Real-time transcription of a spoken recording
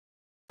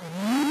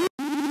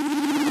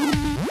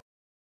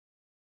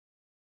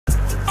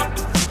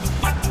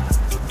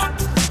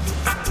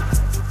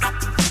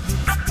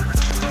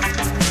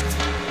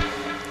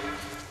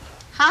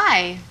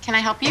Hi, can I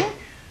help you?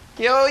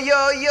 Yo,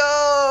 yo,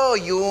 yo,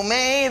 you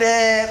made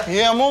it.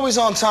 Yeah, I'm always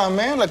on time,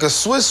 man. Like a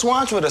Swiss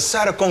watch with a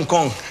side of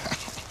con.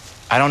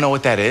 I don't know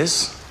what that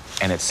is,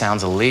 and it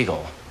sounds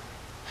illegal.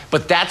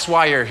 But that's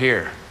why you're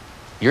here.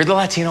 You're the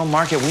Latino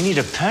market we need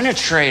to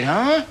penetrate,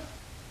 huh?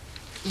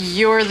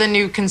 You're the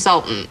new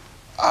consultant.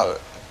 Oh,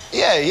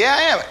 yeah,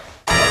 I am.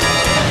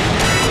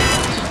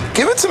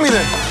 Give it to me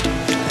then.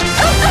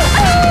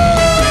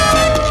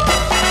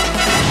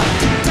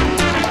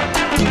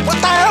 What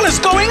the hell is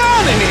going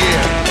on in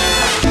here?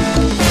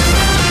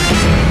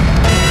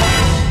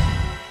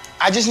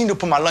 I just need to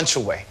put my lunch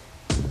away.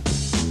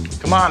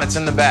 Come on, it's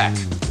in the back.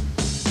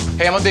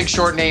 Hey, I'm a big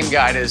short name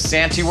guy. Does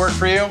Santi work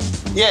for you?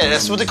 Yeah,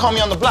 that's what they call me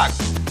on the block.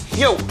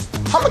 Yo,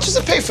 how much does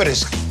it pay for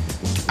this?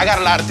 I got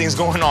a lot of things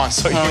going on,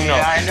 so you know.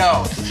 Yeah, I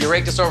know. You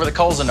raked us over the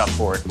coals enough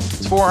for it.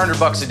 It's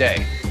 $400 a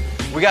day.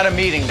 We got a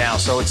meeting now,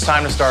 so it's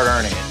time to start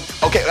earning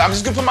it. Okay, I'm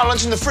just gonna put my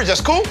lunch in the fridge.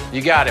 That's cool?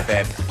 You got it,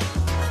 babe.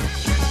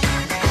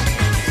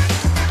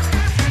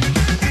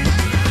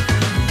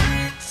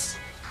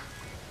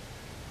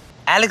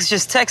 Alex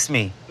just texted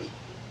me.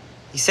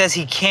 He says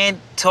he can't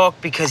talk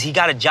because he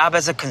got a job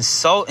as a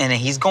consultant and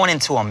he's going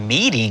into a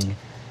meeting.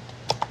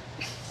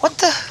 What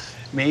the?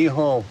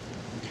 Mijo,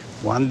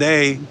 one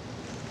day,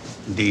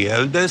 the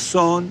eldest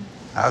son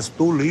has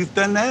to leave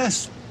the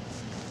nest.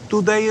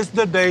 Today is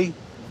the day.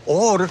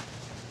 Or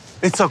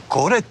it's a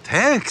coded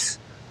text.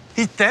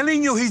 He's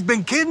telling you he's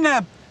been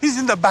kidnapped. He's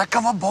in the back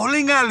of a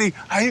bowling alley.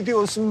 Ay,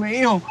 Dios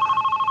mío.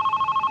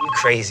 You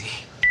crazy.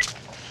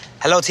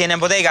 Hello, TNM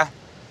Bodega.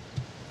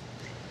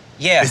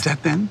 Yeah. Is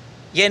that them?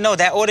 Yeah, no,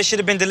 that order should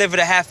have been delivered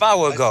a half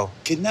hour ago.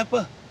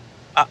 Kidnapper?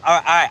 All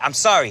right, I'm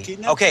sorry.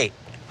 Kidnapper? Okay.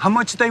 How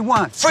much they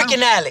want?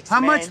 Freaking Alex, How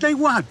man. much they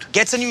want?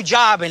 Gets a new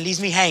job and leaves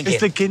me hanging.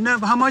 It's the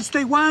kidnapper. How much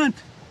they want?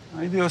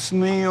 Ay, Dios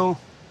mío.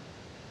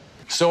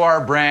 So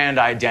our brand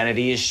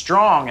identity is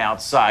strong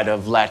outside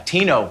of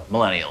Latino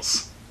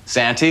millennials.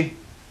 Santi,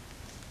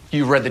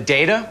 you read the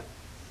data?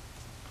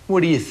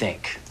 What do you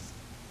think?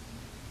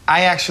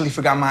 I actually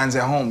forgot mine's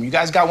at home. You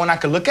guys got one I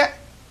could look at?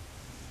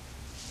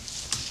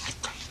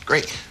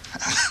 Great.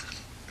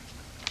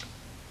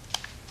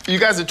 You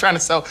guys are trying to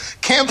sell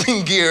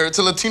camping gear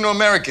to Latino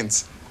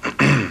Americans.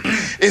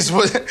 is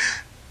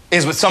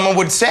what someone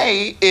would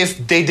say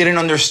if they didn't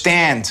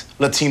understand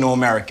Latino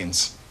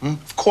Americans.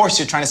 Of course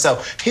you're trying to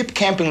sell hip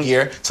camping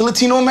gear to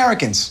Latino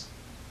Americans.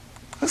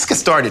 Let's get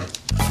started.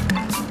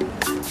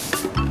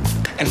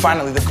 And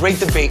finally, the great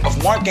debate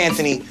of Mark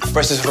Anthony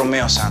versus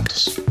Romeo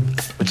Santos,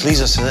 which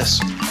leads us to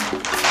this.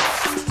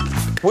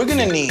 We're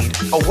gonna need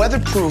a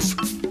weatherproof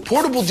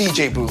portable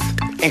DJ booth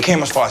and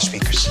camouflage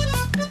speakers.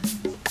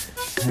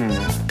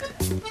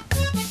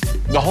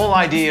 The whole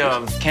idea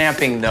of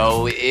camping,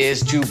 though,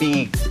 is to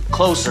be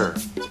closer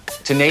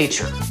to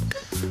nature.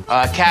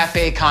 A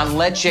cafe con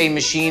leche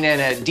machine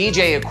and a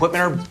DJ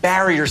equipment are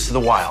barriers to the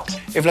wild.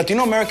 If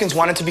Latino Americans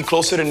wanted to be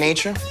closer to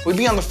nature, we'd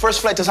be on the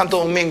first flight to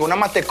Santo Domingo, una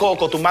mate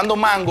coco, tumbando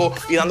mango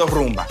y dando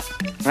rumba,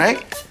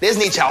 right? There's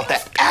nature out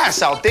there,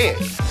 ass out there.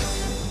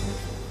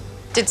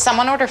 Did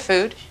someone order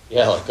food?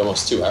 Yeah, like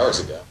almost 2 hours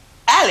ago.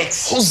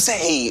 Alex!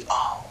 Jose,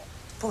 oh.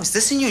 Bro, is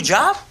this a new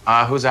job?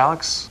 Who's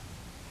Alex?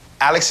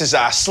 Alex is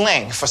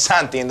slang for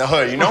Santi in the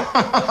hood, you know?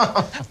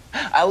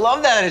 I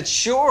love that it's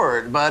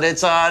short, but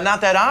it's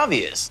not that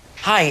obvious.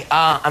 Hi,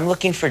 I'm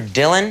looking for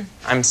Dylan.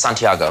 I'm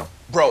Santiago.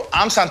 Bro,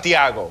 I'm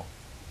Santiago.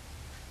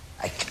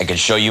 I could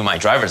show you my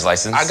driver's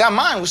license. I got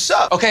mine, what's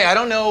up? Okay, I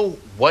don't know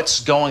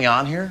what's going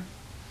on here,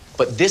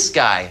 but this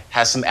guy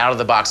has some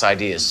out-of-the-box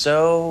ideas,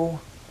 so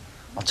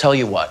I'll tell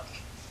you what.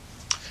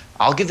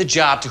 I'll give the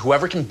job to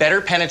whoever can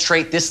better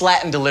penetrate this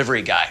Latin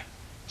delivery guy.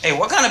 Hey,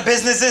 what kind of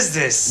business is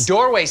this?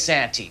 Doorway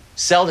Santi.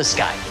 Sell this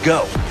guy.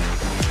 Go.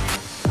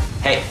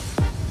 Hey,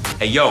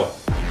 yo,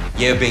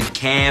 you ever been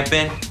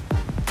camping?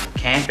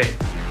 Camping?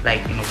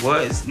 Like in the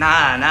woods?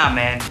 Nah,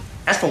 man.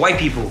 That's for white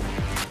people.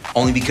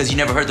 Only because you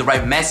never heard the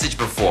right message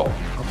before.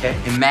 Okay.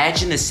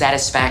 Imagine the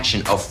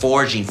satisfaction of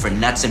foraging for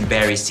nuts and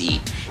berries to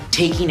eat,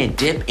 taking a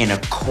dip in a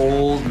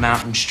cold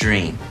mountain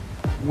stream.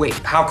 Wait,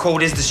 how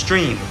cold is the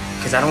stream?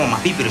 Because I don't want my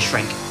people to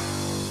shrink.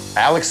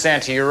 Alex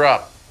Santi, you're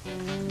up.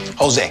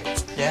 Jose.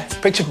 Yeah?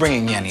 Picture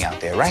bringing Yanni out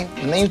there, right?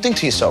 And then you think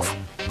to yourself,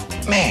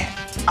 man,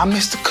 I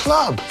missed the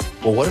club.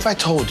 Well, what if I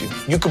told you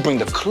you could bring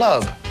the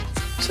club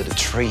to the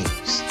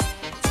trees?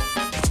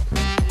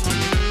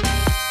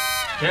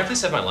 Can I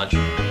please have my lunch?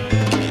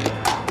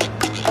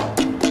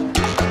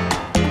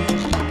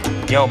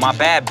 Yo, my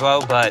bad,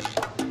 bro, but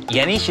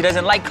Yenny, she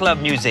doesn't like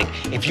club music.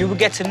 If you would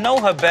get to know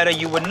her better,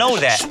 you would know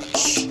that.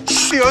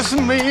 Dios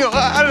mío,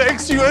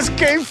 Alex, you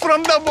escaped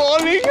from the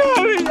bowling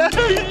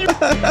alley.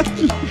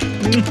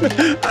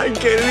 Ay,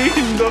 qué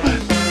lindo.